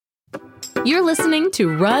You're listening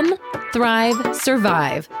to Run, Thrive,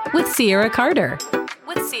 Survive with Sierra Carter.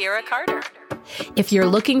 If you're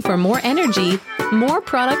looking for more energy, more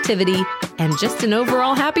productivity, and just an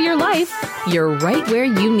overall happier life, you're right where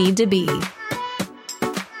you need to be.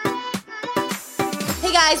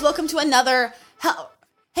 Hey guys, welcome to another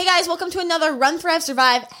Run, Thrive,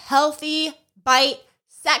 Survive Healthy Bite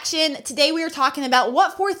section. Today we are talking about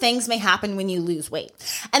what 4 things may happen when you lose weight.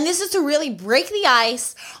 And this is to really break the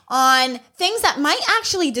ice on things that might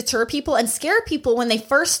actually deter people and scare people when they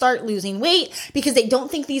first start losing weight because they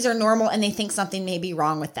don't think these are normal and they think something may be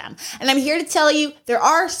wrong with them. And I'm here to tell you there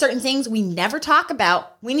are certain things we never talk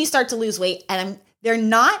about when you start to lose weight, and they're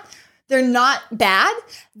not bad.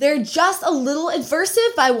 They're just a little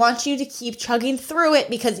aversive, but I want you to keep chugging through it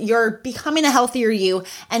because you're becoming a healthier you,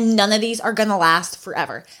 and none of these are going to last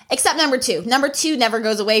forever. Except number 2. Number 2 never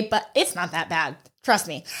goes away, but it's not that bad. Trust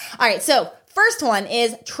me. All right, so first one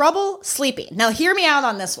is trouble sleeping. Now, hear me out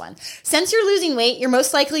on this one. Since you're losing weight, you're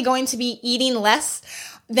most likely going to be eating less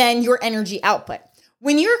than your energy output.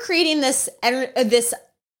 When you're creating this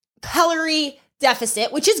calorie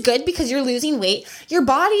deficit, which is good because you're losing weight, your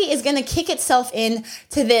body is going to kick itself into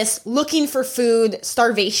this looking for food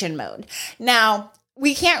starvation mode. Now,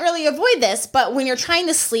 we can't really avoid this, but when you're trying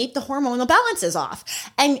to sleep, the hormonal balance is off.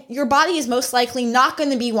 And your body is most likely not going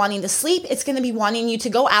to be wanting to sleep. It's going to be wanting you to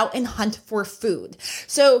go out and hunt for food.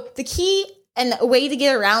 So the key and a way to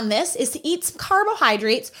get around this is to eat some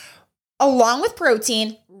carbohydrates along with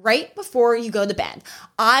protein right before you go to bed.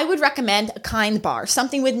 I would recommend a kind bar,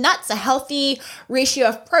 something with nuts, a healthy ratio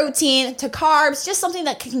of protein to carbs, just something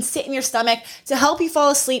that can sit in your stomach to help you fall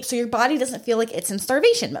asleep so your body doesn't feel like it's in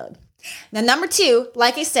starvation mode. Now, number 2,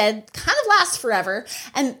 like I said, kind of lasts forever,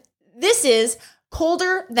 and this is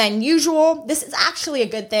colder than usual. This is actually a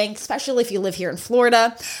good thing, especially if you live here in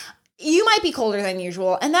Florida. You might be colder than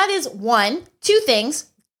usual, and that is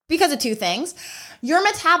because of two things. Your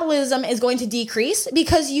metabolism is going to decrease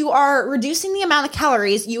because you are reducing the amount of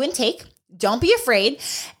calories you intake. Don't be afraid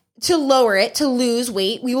to lower it, to lose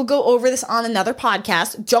weight. We will go over this on another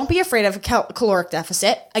podcast. Don't be afraid of a caloric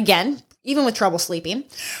deficit. Again, even with trouble sleeping.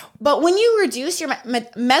 But when you reduce your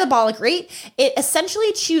metabolic rate, it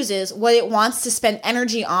essentially chooses what it wants to spend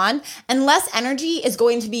energy on, and less energy is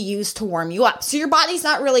going to be used to warm you up. So your body's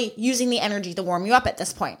not really using the energy to warm you up at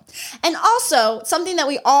this point. And also, something that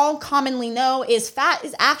we all commonly know is fat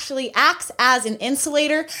actually acts as an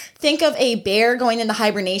insulator. Think of a bear going into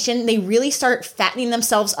hibernation. They really start fattening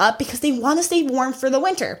themselves up because they want to stay warm for the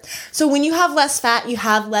winter. So when you have less fat, you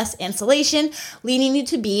have less insulation, leading you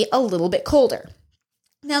to be a little bit colder.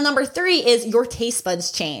 Now, number 3 is your taste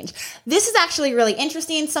buds change. This is actually really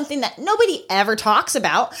interesting, something that nobody ever talks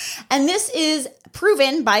about. And this is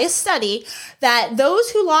proven by a study that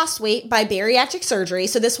those who lost weight by bariatric surgery,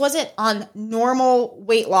 so this wasn't on normal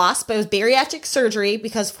weight loss, but it was bariatric surgery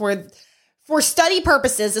because for study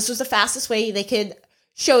purposes, this was the fastest way they could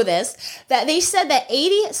show this, that they said that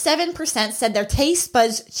 87% said their taste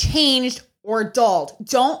buds changed or dulled.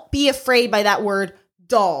 Don't be afraid by that word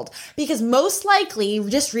dulled, because most likely,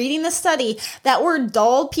 just reading the study, that word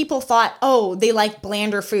dulled, people thought, oh, they like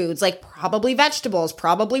blander foods, like probably vegetables,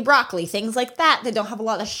 probably broccoli, things like that don't have a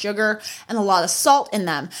lot of sugar and a lot of salt in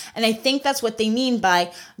them. And I think that's what they mean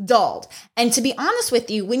by dulled. And to be honest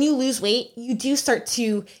with you, when you lose weight, you do start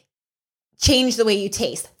to change the way you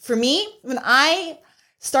taste. For me, when I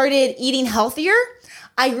started eating healthier,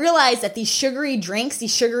 I realized that these sugary drinks,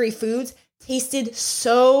 these sugary foods tasted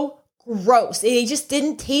so gross. They just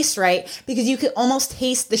didn't taste right because you could almost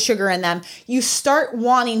taste the sugar in them. You start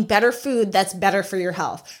wanting better food that's better for your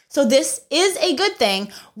health. So this is a good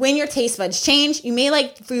thing when your taste buds change. You may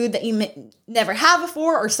like food that you may never had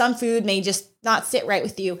before, or some food may just not sit right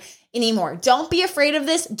with you anymore. Don't be afraid of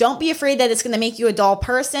this. Don't be afraid that it's going to make you a dull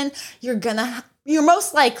person. You're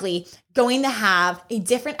most likely going to have a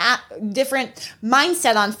different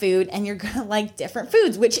mindset on food, and you're going to like different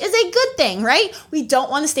foods, which is a good thing, right? We don't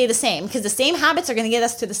want to stay the same because the same habits are going to get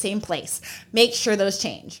us to the same place. Make sure those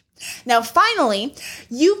change. Now, finally,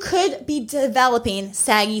 you could be developing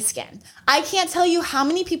saggy skin. I can't tell you how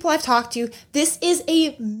many people I've talked to. This is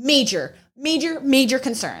a major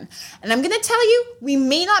concern. And I'm going to tell you, we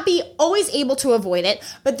may not be always able to avoid it,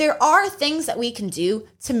 but there are things that we can do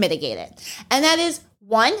to mitigate it. And that is,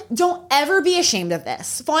 1, don't ever be ashamed of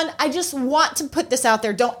this. I just want to put this out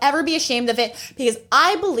there. Don't ever be ashamed of it, because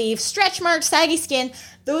I believe stretch marks, saggy skin,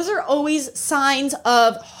 those are always signs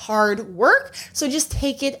of hard work. So just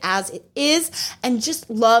take it as it is and just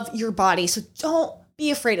love your body. So don't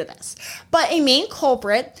be afraid of this. But a main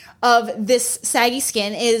culprit of this saggy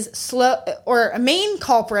skin is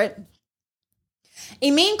A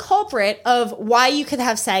main culprit of why you could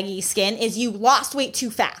have saggy skin is you lost weight too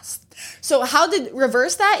fast. So how to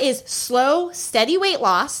reverse that is slow, steady weight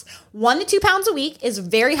loss. 1 to 2 pounds a week is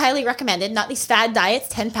very highly recommended, not these fad diets,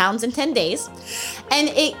 10 pounds in 10 days. And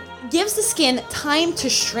it gives the skin time to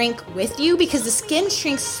shrink with you because the skin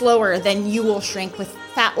shrinks slower than you will shrink with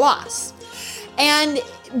fat loss. And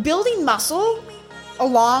building muscle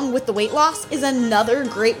along with the weight loss is another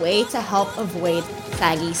great way to help avoid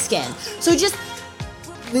saggy skin. So just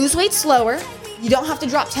lose weight slower. You don't have to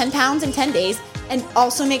drop 10 pounds in 10 days. And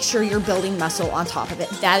also make sure you're building muscle on top of it.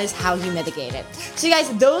 That is how you mitigate it. So you guys,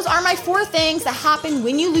 those are my 4 things that happen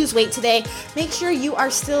when you lose weight today. Make sure you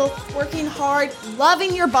are still working hard,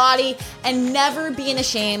 loving your body, and never being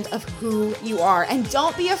ashamed of who you are. And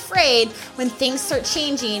don't be afraid when things start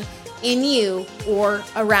changing in you or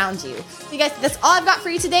around you. So you guys, that's all I've got for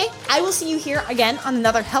you today. I will see you here again on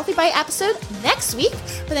another Healthy Bite episode next week.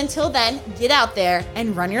 But until then, get out there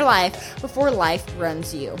and run your life before life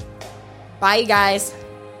runs you. Bye, you guys.